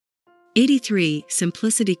83.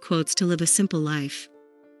 Simplicity quotes to live a simple life.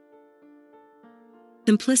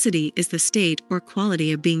 Simplicity is the state or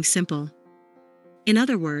quality of being simple. In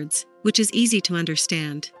other words, which is easy to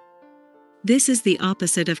understand. This is the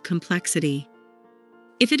opposite of complexity.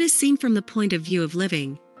 If it is seen from the point of view of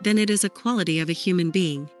living, then it is a quality of a human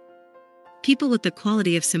being. People with the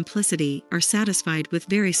quality of simplicity are satisfied with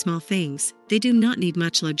very small things. They do not need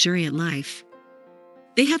much luxuriant life.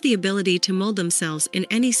 They have the ability to mold themselves in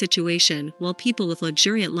any situation, while people with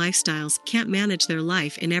luxuriant lifestyles can't manage their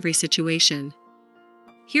life in every situation.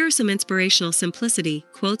 Here are some inspirational simplicity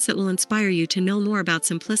quotes that will inspire you to know more about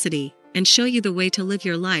simplicity and show you the way to live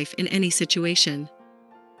your life in any situation.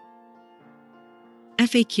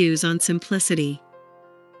 FAQs on simplicity.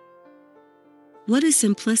 What is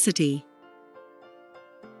simplicity?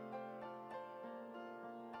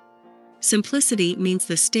 Simplicity means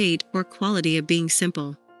the state or quality of being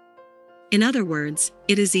simple. In other words,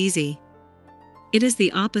 it is easy. It is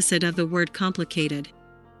the opposite of the word complicated.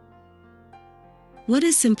 What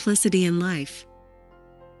is simplicity in life?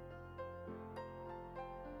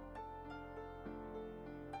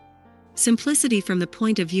 Simplicity from the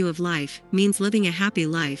point of view of life means living a happy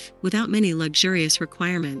life without many luxurious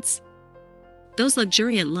requirements. Those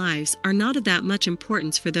luxuriant lives are not of that much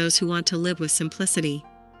importance for those who want to live with simplicity.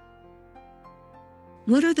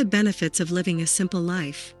 What are the benefits of living a simple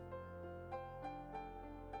life?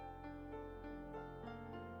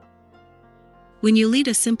 When you lead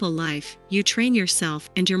a simple life, you train yourself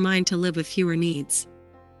and your mind to live with fewer needs.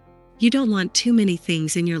 You don't want too many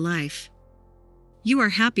things in your life. You are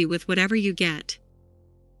happy with whatever you get.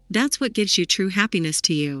 That's what gives you true happiness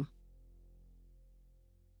to you.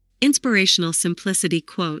 Inspirational simplicity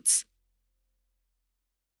quotes.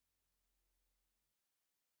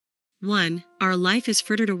 1. Our life is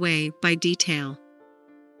frittered away by detail.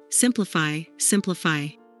 Simplify, simplify.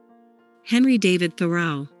 Henry David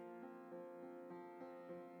Thoreau.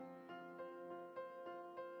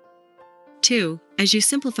 2. As you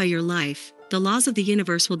simplify your life, the laws of the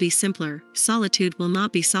universe will be simpler, solitude will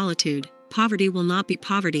not be solitude, poverty will not be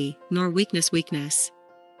poverty, nor weakness weakness.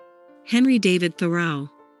 Henry David Thoreau.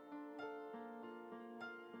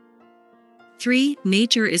 3.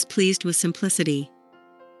 Nature is pleased with simplicity.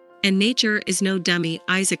 And nature is no dummy,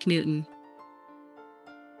 Isaac Newton.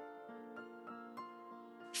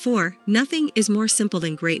 4. Nothing is more simple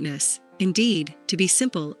than greatness. Indeed, to be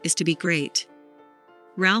simple is to be great.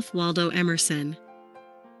 Ralph Waldo Emerson.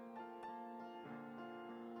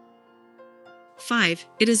 5.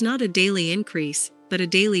 It is not a daily increase, but a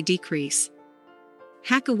daily decrease.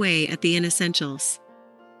 Hack away at the inessentials.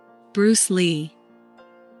 Bruce Lee.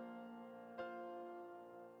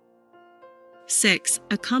 6.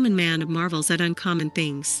 A common man marvels at uncommon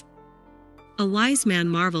things. A wise man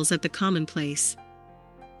marvels at the commonplace.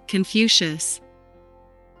 Confucius.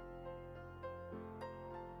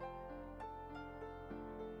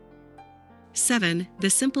 7. The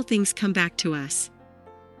simple things come back to us.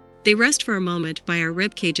 They rest for a moment by our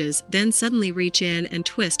rib cages, then suddenly reach in and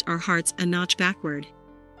twist our hearts a notch backward.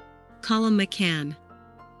 Colum McCann.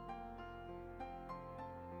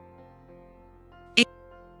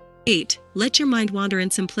 8. Let your mind wander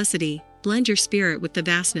in simplicity, blend your spirit with the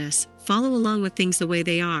vastness, follow along with things the way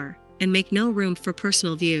they are, and make no room for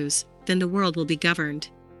personal views, then the world will be governed.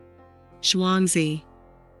 Zhuangzi.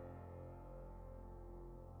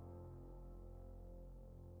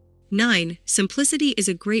 9. Simplicity is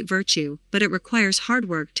a great virtue, but it requires hard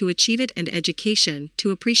work to achieve it and education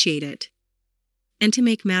to appreciate it. And to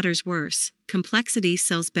make matters worse, complexity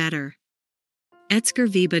sells better. Edsger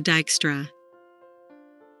Vibe Dijkstra.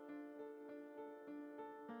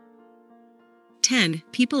 10.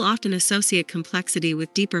 People often associate complexity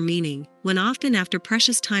with deeper meaning, when often after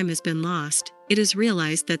precious time has been lost, it is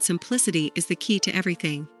realized that simplicity is the key to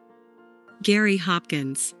everything. Gary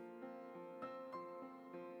Hopkins.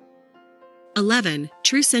 11.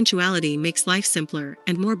 True sensuality makes life simpler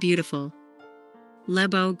and more beautiful.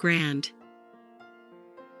 Lebo Grand.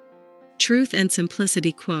 Truth and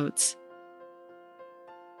simplicity quotes.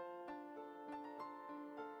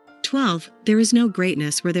 12. There is no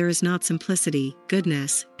greatness where there is not simplicity,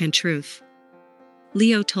 goodness, and truth.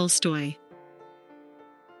 Leo Tolstoy.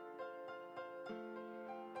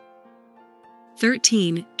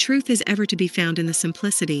 13. Truth is ever to be found in the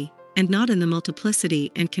simplicity, and not in the multiplicity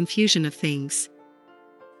and confusion of things.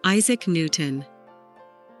 Isaac Newton.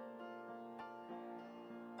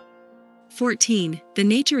 14. The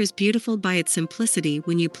nature is beautiful by its simplicity.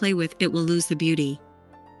 When you play with it will lose the beauty.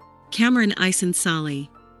 Cameron Eisen Solly.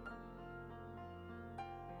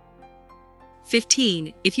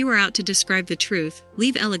 15. If you are out to describe the truth,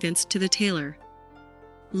 leave elegance to the tailor.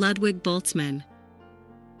 Ludwig Boltzmann.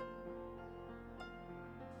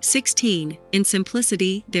 16. In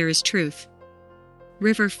simplicity there is truth.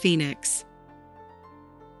 River Phoenix.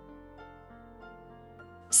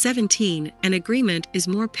 17. An agreement is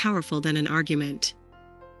more powerful than an argument.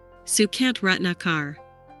 Sukant Ratnakar.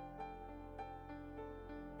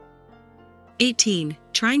 18.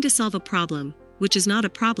 Trying to solve a problem, which is not a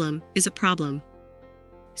problem, is a problem.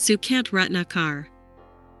 Sukant Ratnakar.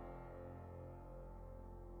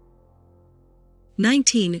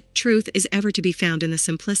 19. Truth is ever to be found in the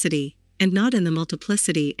simplicity, and not in the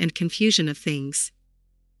multiplicity and confusion of things.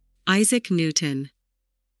 Isaac Newton.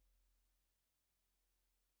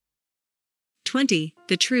 20.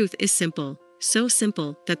 The truth is simple, so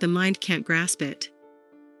simple that the mind can't grasp it.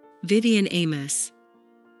 Vivian Amos.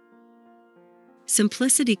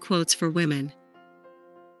 Simplicity quotes for women.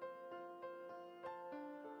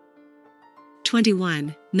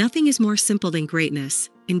 21. Nothing is more simple than greatness.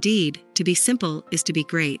 Indeed, to be simple is to be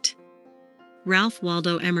great. Ralph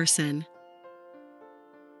Waldo Emerson.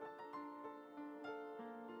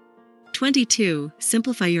 22.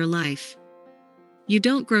 Simplify your life. You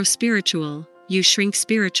don't grow spiritual, you shrink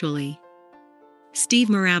spiritually. Steve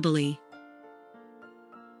Maraboli.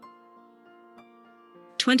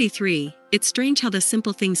 23. It's strange how the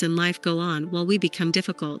simple things in life go on while we become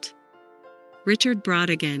difficult. Richard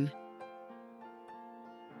Brautigan.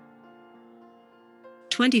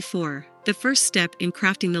 24. The first step in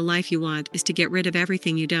crafting the life you want is to get rid of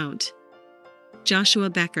everything you don't. Joshua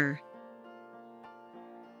Becker.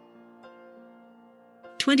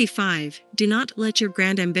 25. Do not let your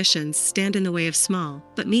grand ambitions stand in the way of small,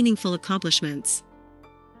 but meaningful accomplishments.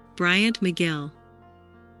 Bryant McGill.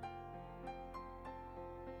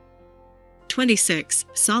 26.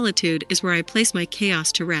 Solitude is where I place my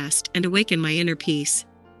chaos to rest and awaken my inner peace.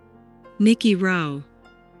 Nikki Rowe.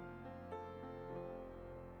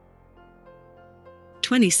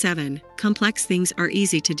 27. Complex things are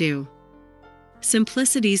easy to do.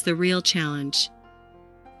 Simplicity's the real challenge.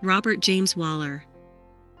 Robert James Waller.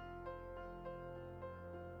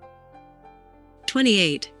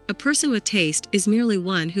 28. A person with taste is merely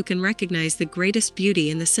one who can recognize the greatest beauty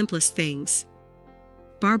in the simplest things.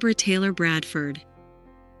 Barbara Taylor Bradford.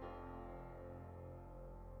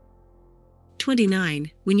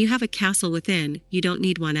 29. When you have a castle within, you don't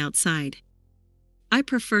need one outside. I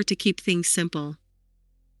prefer to keep things simple.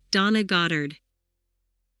 Donna Goddard.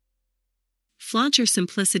 Flaunt your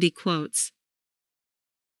simplicity quotes.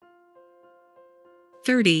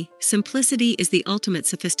 30. Simplicity is the ultimate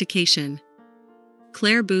sophistication.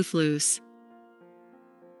 Claire Boothloose.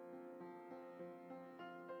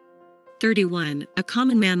 31. A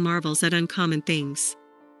common man marvels at uncommon things.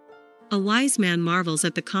 A wise man marvels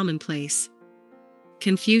at the commonplace.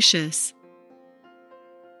 Confucius.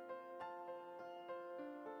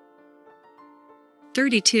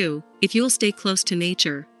 32. If you'll stay close to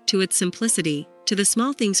nature, to its simplicity, to the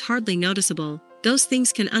small things hardly noticeable, those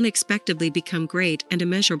things can unexpectedly become great and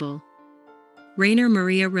immeasurable. Rainer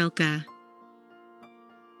Maria Rilke.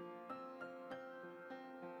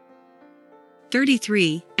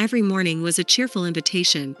 33. Every morning was a cheerful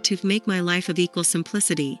invitation to make my life of equal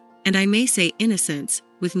simplicity, and I may say innocence,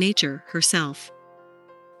 with nature herself.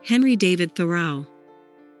 Henry David Thoreau.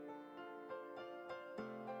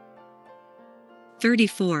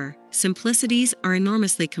 34. Simplicities are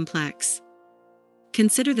enormously complex.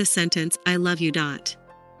 Consider the sentence, I love you.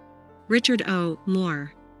 Richard O.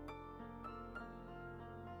 Moore.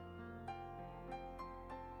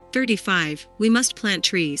 35. We must plant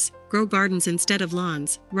trees, grow gardens instead of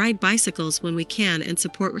lawns, ride bicycles when we can, and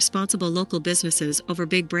support responsible local businesses over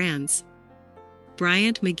big brands.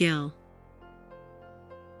 Bryant McGill.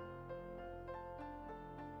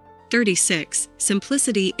 36.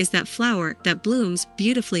 Simplicity is that flower that blooms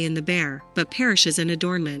beautifully in the bare, but perishes in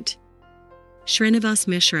adornment. Srinivas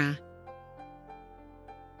Mishra.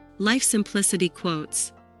 Life simplicity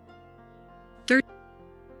quotes.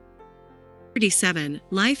 37.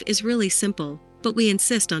 Life is really simple, but we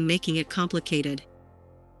insist on making it complicated.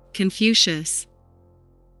 Confucius.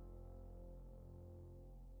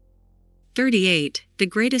 38. The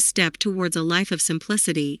greatest step towards a life of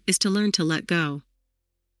simplicity is to learn to let go.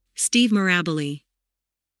 Steve Maraboli.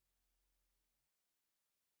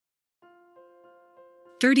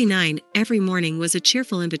 39. Every morning was a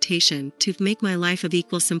cheerful invitation to make my life of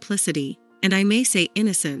equal simplicity, and I may say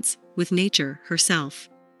innocence, with nature herself.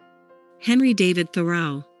 Henry David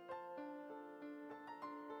Thoreau.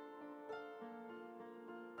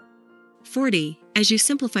 40. As you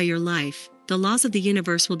simplify your life, the laws of the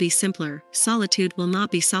universe will be simpler, solitude will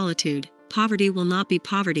not be solitude, poverty will not be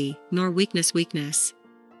poverty, nor weakness weakness.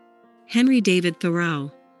 Henry David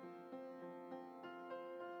Thoreau.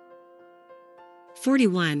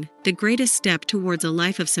 41. The greatest step towards a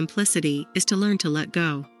life of simplicity is to learn to let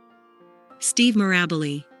go. Steve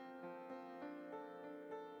Maraboli.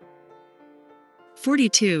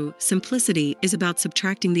 42. Simplicity is about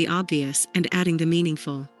subtracting the obvious and adding the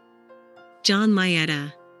meaningful. John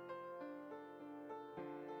Maeda.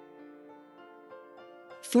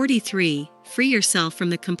 43. Free yourself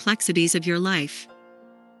from the complexities of your life.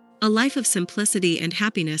 A life of simplicity and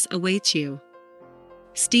happiness awaits you.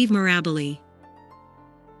 Steve Maraboli.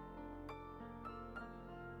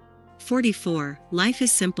 44. Life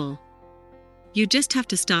is simple. You just have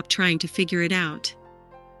to stop trying to figure it out.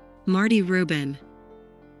 Marty Rubin.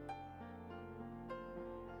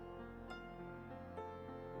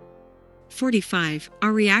 45.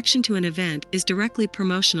 Our reaction to an event is directly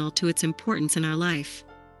proportional to its importance in our life.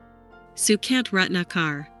 Sukant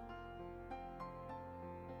Ratnakar.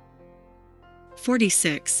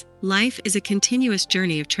 46. Life is a continuous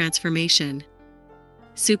journey of transformation.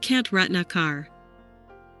 Sukant Ratnakar.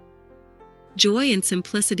 Joy and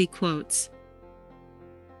simplicity quotes.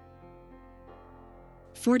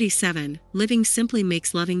 47. Living simply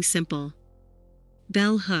makes loving simple.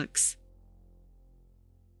 Bell Hooks.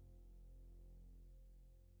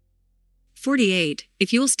 48.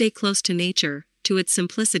 If you will stay close to nature, to its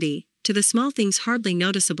simplicity, to the small things hardly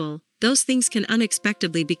noticeable, those things can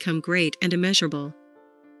unexpectedly become great and immeasurable.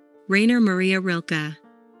 Rainer Maria Rilke.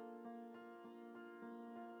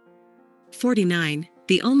 49.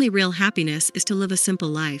 The only real happiness is to live a simple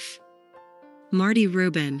life. Marty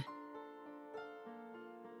Rubin.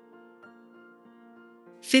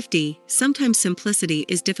 50. Sometimes simplicity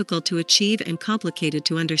is difficult to achieve and complicated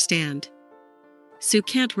to understand.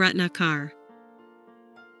 Sukant Ratnakar.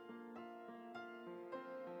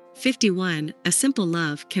 51. A simple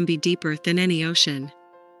love can be deeper than any ocean.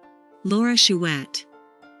 Laura Chouette.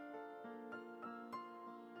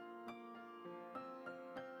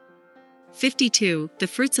 52. The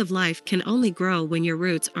fruits of life can only grow when your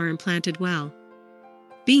roots are implanted well.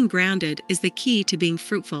 Being grounded is the key to being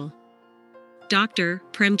fruitful. Dr.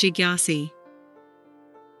 Prem Jigyasi.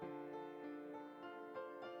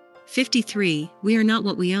 53. We are not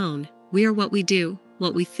what we own, we are what we do,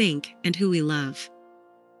 what we think, and who we love.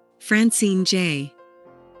 Francine J.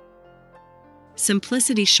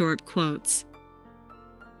 Simplicity short quotes.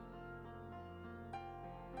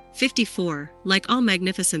 54. Like all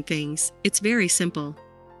magnificent things, it's very simple.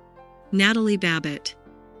 Natalie Babbitt.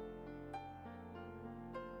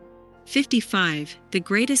 55. The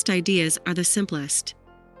greatest ideas are the simplest.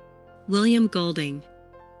 William Golding.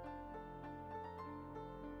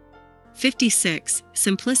 56.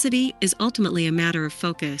 Simplicity is ultimately a matter of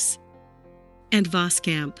focus. And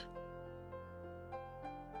Voskamp.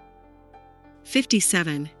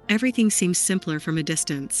 57. Everything seems simpler from a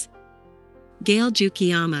distance. Gail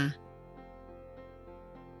Jukiyama.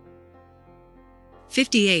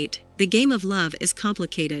 58. The game of love is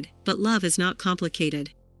complicated, but love is not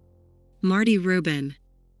complicated. Marty Rubin.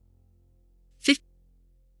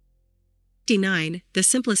 59. The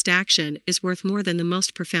simplest action is worth more than the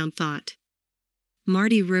most profound thought.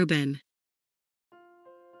 Marty Rubin.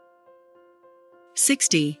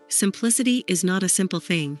 60. Simplicity is not a simple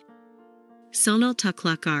thing. Sonal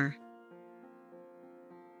Tuklakar.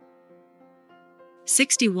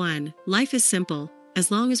 61. Life is simple,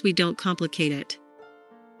 as long as we don't complicate it.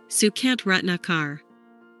 Sukant Ratnakar.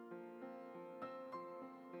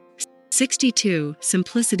 62.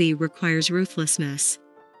 Simplicity requires ruthlessness.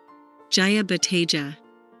 Jaya Bateja.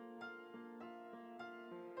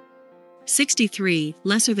 63.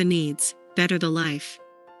 Lesser the needs, better the life.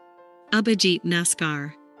 Abhijit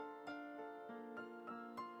Naskar.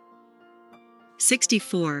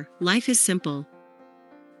 64. Life is simple.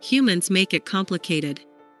 Humans make it complicated.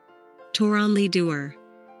 Toron Lee Dewar.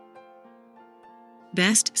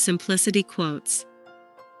 Best simplicity quotes.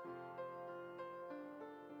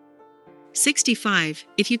 65.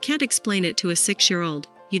 If you can't explain it to a 6-year-old,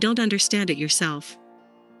 you don't understand it yourself.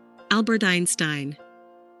 Albert Einstein.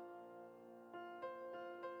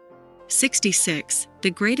 66. The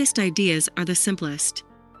greatest ideas are the simplest.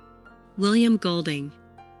 William Golding.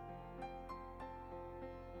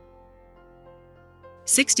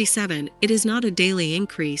 67. It is not a daily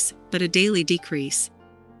increase, but a daily decrease.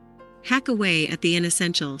 Hack away at the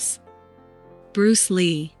inessentials. Bruce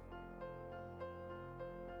Lee.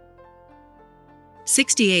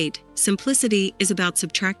 68. Simplicity is about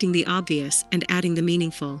subtracting the obvious and adding the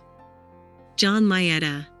meaningful. John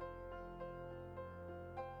Maeda.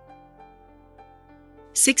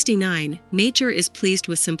 69. Nature is pleased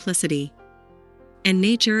with simplicity. And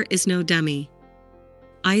nature is no dummy.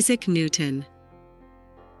 Isaac Newton.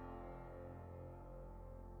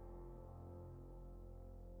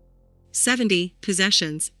 70.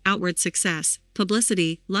 Possessions, outward success,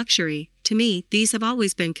 publicity, luxury. To me, these have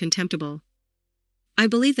always been contemptible. I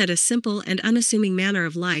believe that a simple and unassuming manner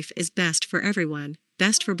of life is best for everyone,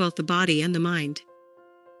 best for both the body and the mind.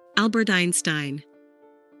 Albert Einstein.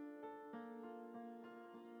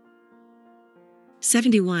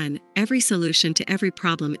 71. Every solution to every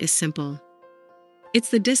problem is simple. It's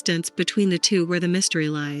the distance between the two where the mystery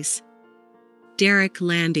lies. Derek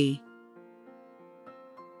Landy.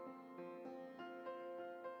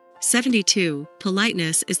 72.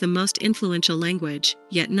 Politeness is the most influential language,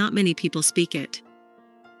 yet not many people speak it.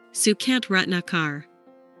 Sukant Ratnakar.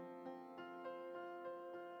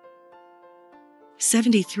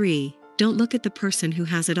 73. Don't look at the person who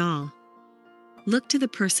has it all. Look to the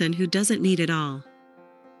person who doesn't need it all.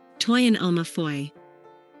 Toyin Omafoy.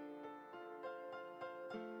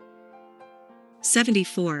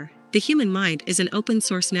 74. The human mind is an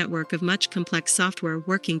open-source network of much complex software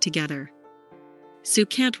working together.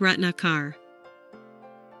 Sukant Ratnakar.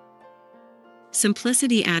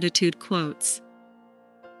 Simplicity Attitude Quotes.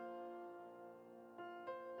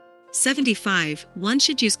 75. One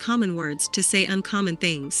should use common words to say uncommon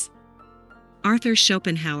things. Arthur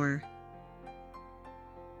Schopenhauer.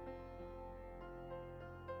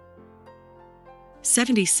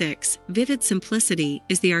 76. Vivid simplicity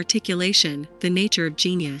is the articulation, the nature of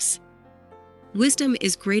genius. Wisdom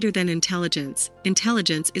is greater than intelligence,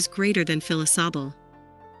 intelligence is greater than philosophy.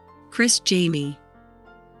 Chris Jamie.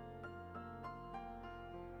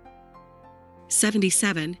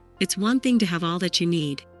 77. It's one thing to have all that you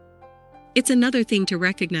need. It's another thing to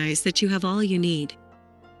recognize that you have all you need.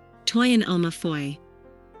 Toyin Omafoy.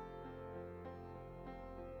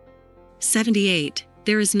 78.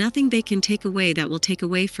 There is nothing they can take away that will take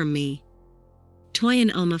away from me. Toyin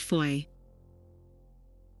Omafoy.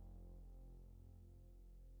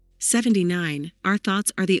 79. Our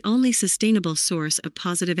thoughts are the only sustainable source of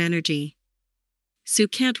positive energy.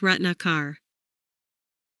 Sukant Ratnakar.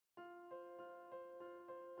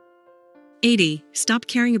 80. Stop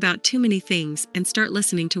caring about too many things and start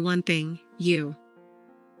listening to one thing, you.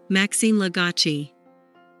 Maxime Lagache.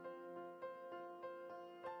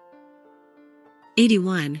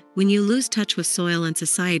 81. When you lose touch with soil and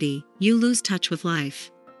society, you lose touch with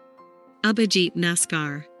life. Abhijit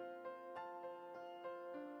Naskar.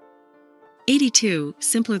 82.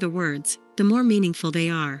 Simpler the words, the more meaningful they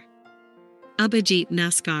are. Abhijit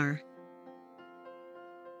Naskar.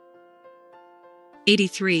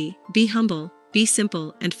 83. Be humble, be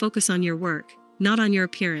simple, and focus on your work, not on your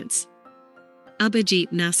appearance.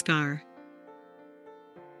 Abhijit Naskar.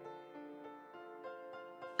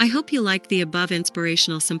 I hope you like the above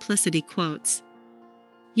inspirational simplicity quotes.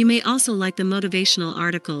 You may also like the motivational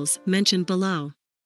articles mentioned below.